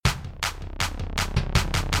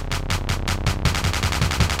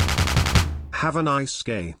Have a nice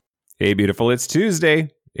gay. Hey, beautiful. It's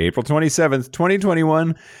Tuesday, April 27th,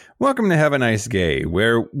 2021. Welcome to Have a Nice Gay,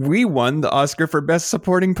 where we won the Oscar for Best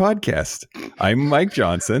Supporting Podcast. I'm Mike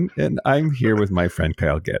Johnson, and I'm here with my friend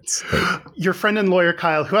Kyle Getz. Hey. Your friend and lawyer,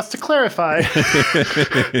 Kyle, who has to clarify.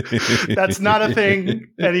 That's not a thing,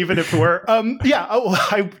 and even if it were.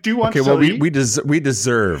 I do want to tell you. We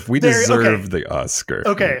deserve the Oscar.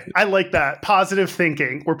 Okay, I like that. Positive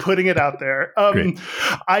thinking. We're putting it out there.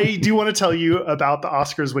 I do want to tell you about the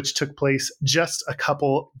Oscars, which took place just a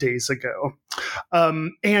couple days ago.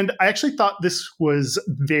 And I actually thought this was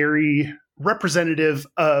very representative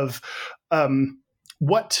of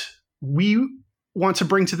what we want to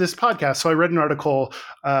bring to this podcast. So I read an article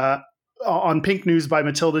on Pink News by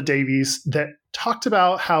Matilda Davies that talked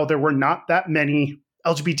about how there were not that many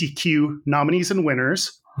LGBTQ nominees and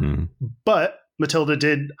winners, but Matilda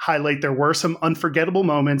did highlight there were some unforgettable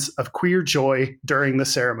moments of queer joy during the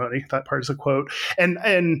ceremony. That part is a quote.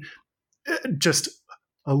 And just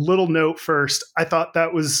a little note first, I thought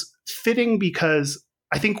that was fitting because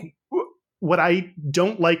I think what I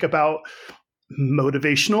don't like about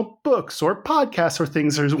motivational books or podcasts or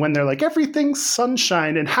things is when they're like, everything's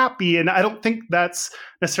sunshine and happy. And I don't think that's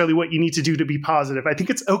necessarily what you need to do to be positive. I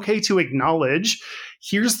think it's okay to acknowledge,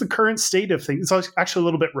 here's the current state of things. It's actually a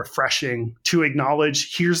little bit refreshing to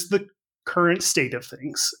acknowledge, here's the current state of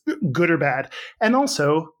things, good or bad. And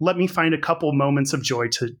also, let me find a couple moments of joy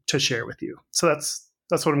to share with you. So that's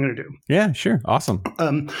what I'm going to do. Yeah, sure. Awesome.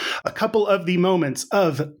 A couple of the moments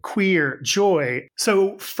of queer joy.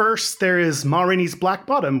 So first, there is Ma Rainey's Black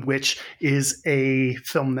Bottom, which is a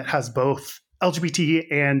film that has both LGBT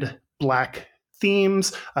and Black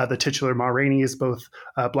themes. The titular Ma Rainey is both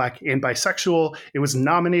Black and bisexual. It was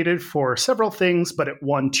nominated for several things, but it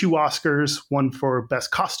won 2 Oscars, one for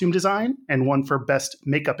Best Costume Design and one for Best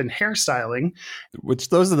Makeup and Hairstyling. Which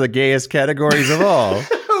those are the gayest categories of all.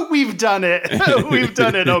 We've done it. We've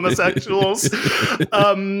done it, homosexuals.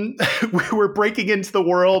 We're breaking into the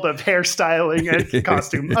world of hairstyling and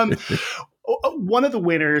costume. One of the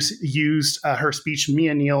winners used her speech,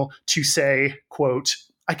 Mia Neal, to say, quote,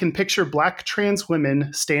 "I can picture Black trans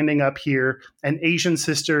women standing up here and Asian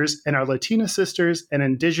sisters and our Latina sisters and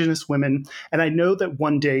Indigenous women. And I know that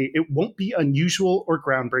one day it won't be unusual or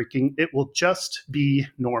groundbreaking. It will just be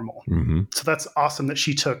normal." Mm-hmm. So that's awesome that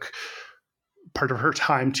she took part of her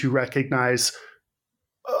time to recognize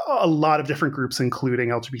a lot of different groups, including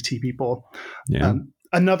LGBT people. Yeah.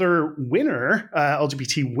 Another winner,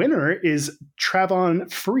 LGBT winner, is Travon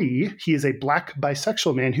Free. He is a Black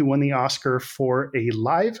bisexual man who won the Oscar for a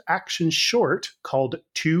live action short called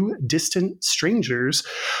Two Distant Strangers,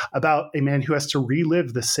 about a man who has to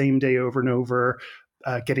relive the same day over and over,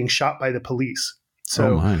 getting shot by the police.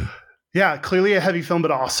 So, yeah, clearly a heavy film,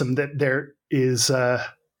 but awesome that there is...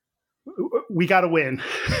 we got to win.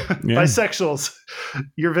 Yeah. Bisexuals,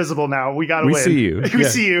 you're visible now. We got to win. We see you. We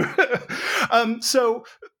see you. So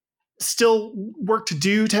still work to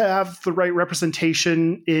do to have the right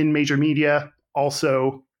representation in major media.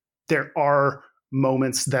 Also, there are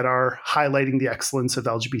moments that are highlighting the excellence of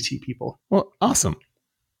LGBT people. Well, awesome.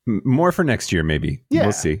 More for next year, maybe. Yeah.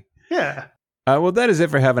 We'll see. Yeah. Well, that is it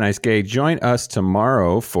for Have a Nice Gay. Join us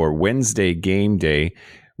tomorrow for Wednesday Game Day.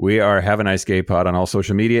 We are Have a Nice Gay Pod on all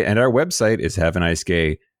social media, and our website is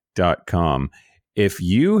haveanicegay.com. If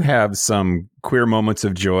you have some queer moments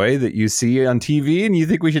of joy that you see on TV and you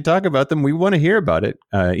think we should talk about them, we want to hear about it.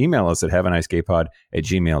 Email us at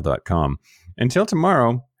haveanicegaypod@gmail.com. Until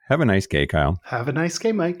tomorrow, have a nice gay, Kyle. Have a nice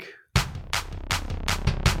gay, Mike.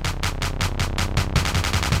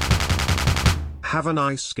 Have a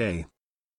nice gay.